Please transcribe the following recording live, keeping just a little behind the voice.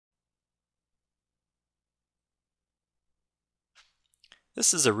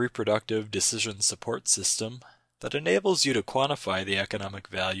This is a reproductive decision support system that enables you to quantify the economic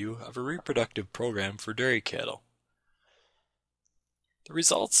value of a reproductive program for dairy cattle. The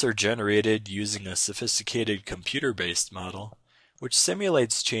results are generated using a sophisticated computer-based model which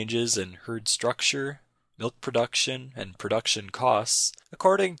simulates changes in herd structure, milk production, and production costs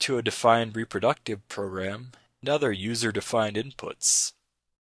according to a defined reproductive program and other user-defined inputs.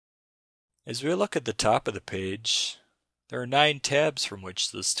 As we look at the top of the page, there are 9 tabs from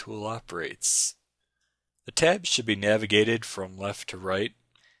which this tool operates. The tabs should be navigated from left to right,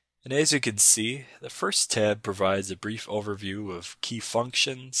 and as you can see, the first tab provides a brief overview of key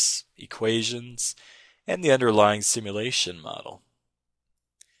functions, equations, and the underlying simulation model.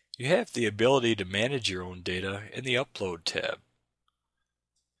 You have the ability to manage your own data in the Upload tab.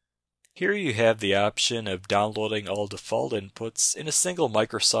 Here you have the option of downloading all default inputs in a single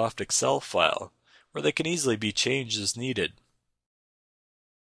Microsoft Excel file, where they can easily be changed as needed.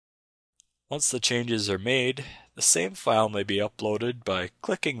 Once the changes are made, the same file may be uploaded by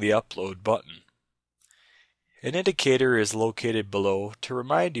clicking the Upload button. An indicator is located below to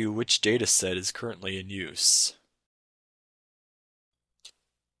remind you which dataset is currently in use.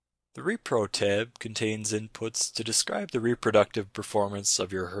 The Repro tab contains inputs to describe the reproductive performance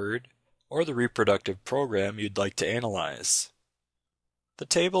of your herd or the reproductive program you'd like to analyze. The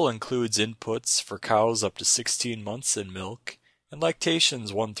table includes inputs for cows up to 16 months in milk and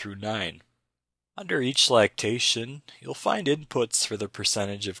lactations 1 through 9. Under each lactation, you'll find inputs for the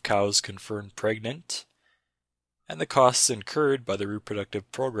percentage of cows confirmed pregnant and the costs incurred by the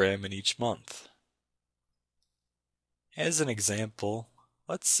reproductive program in each month. As an example,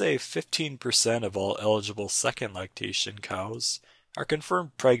 let's say 15% of all eligible second lactation cows are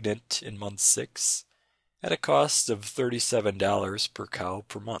confirmed pregnant in month 6 at a cost of $37 per cow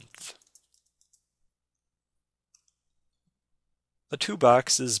per month. The 2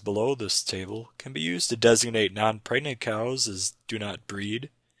 boxes below this table can be used to designate non-pregnant cows as do not breed,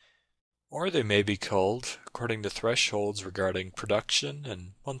 or they may be culled according to thresholds regarding production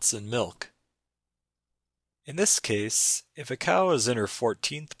and months in milk. In this case, if a cow is in her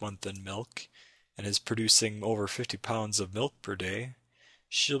 14th month in milk and is producing over 50 pounds of milk per day,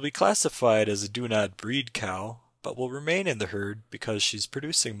 she'll be classified as a do not breed cow, but will remain in the herd because she's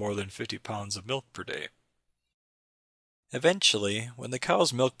producing more than 50 pounds of milk per day. Eventually, when the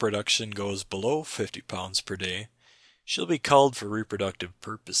cow's milk production goes below 50 pounds per day, she'll be culled for reproductive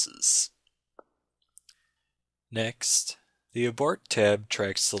purposes. Next, the Abort tab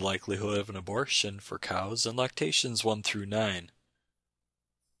tracks the likelihood of an abortion for cows in lactations 1 through 9.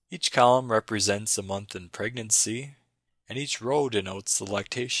 Each column represents a month in pregnancy, and each row denotes the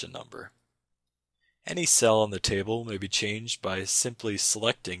lactation number. Any cell on the table may be changed by simply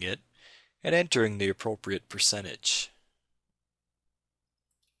selecting it and entering the appropriate percentage.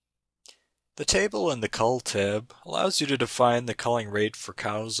 The table in the Cull tab allows you to define the culling rate for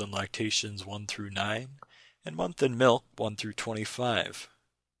cows in lactations 1 through 9 and month in milk 1 through 25.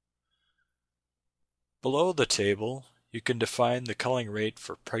 Below the table, you can define the culling rate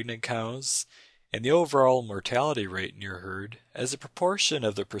for pregnant cows and the overall mortality rate in your herd as a proportion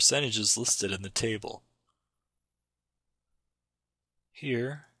of the percentages listed in the table.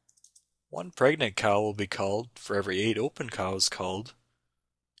 Here, 1 pregnant cow will be culled for every 8 open cows culled,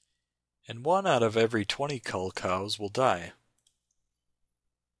 and 1 out of every 20 cull cows will die.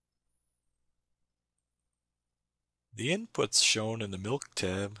 The inputs shown in the Milk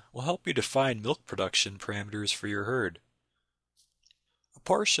tab will help you define milk production parameters for your herd. A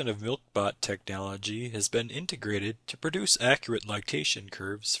portion of MilkBot technology has been integrated to produce accurate lactation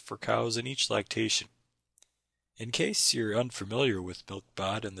curves for cows in each lactation. In case you're unfamiliar with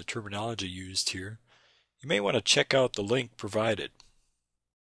MilkBot and the terminology used here, you may want to check out the link provided.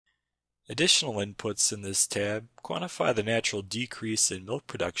 Additional inputs in this tab quantify the natural decrease in milk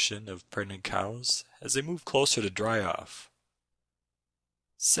production of pregnant cows as they move closer to dry-off.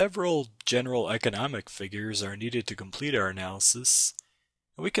 Several general economic figures are needed to complete our analysis,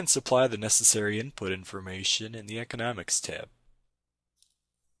 and we can supply the necessary input information in the Economics tab.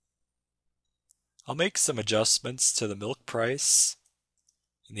 I'll make some adjustments to the milk price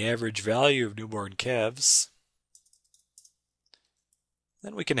and the average value of newborn calves.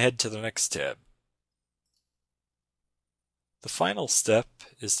 Then we can head to the next tab. The final step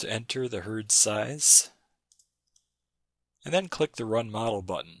is to enter the herd size and then click the Run Model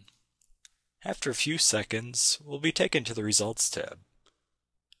button. After a few seconds, we'll be taken to the Results tab.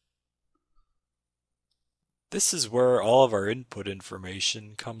 This is where all of our input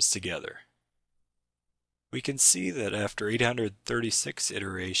information comes together. We can see that after 836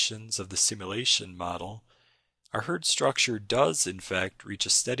 iterations of the simulation model, our herd structure does in fact reach a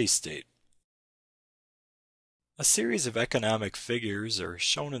steady state. A series of economic figures are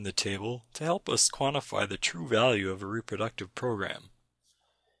shown in the table to help us quantify the true value of a reproductive program.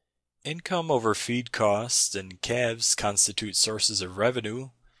 Income over feed costs and calves constitute sources of revenue,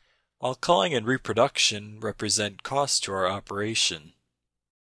 while culling and reproduction represent costs to our operation.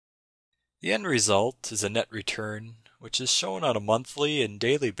 The end result is a net return, which is shown on a monthly and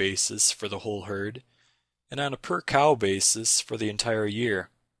daily basis for the whole herd, and on a per-cow basis for the entire year.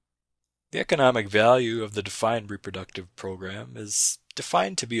 The economic value of the defined reproductive program is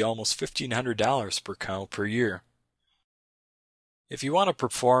defined to be almost $1,500 per cow per year. If you want to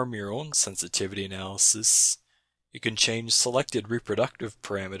perform your own sensitivity analysis, you can change selected reproductive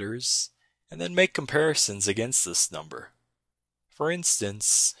parameters and then make comparisons against this number. For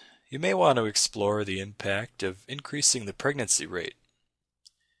instance, you may want to explore the impact of increasing the pregnancy rate.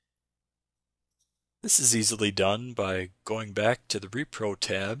 This is easily done by going back to the Repro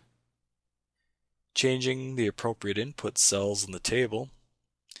tab, changing the appropriate input cells in the table,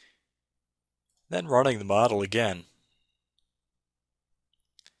 then running the model again.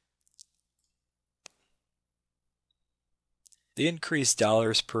 The increased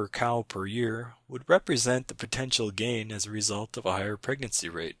dollars per cow per year would represent the potential gain as a result of a higher pregnancy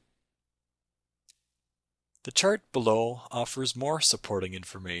rate. The chart below offers more supporting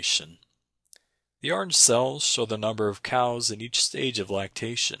information. The orange cells show the number of cows in each stage of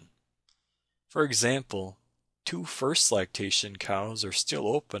lactation. For example, 2 first lactation cows are still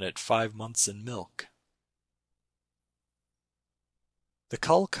open at 5 months in milk. The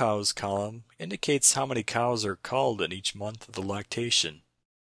cull cows column indicates how many cows are culled in each month of the lactation.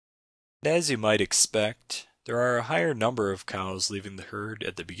 And as you might expect, there are a higher number of cows leaving the herd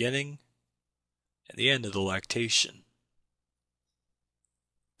at the beginning and the end of the lactation.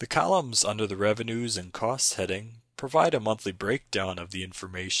 The columns under the revenues and costs heading provide a monthly breakdown of the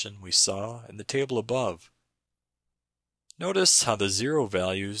information we saw in the table above. Notice how the zero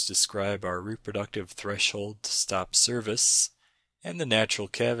values describe our reproductive threshold to stop service and the natural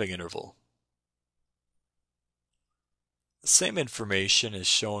calving interval. The same information is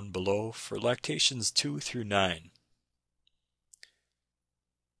shown below for lactations 2 through 9.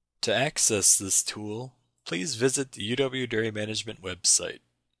 To access this tool, please visit the UW Dairy Management website.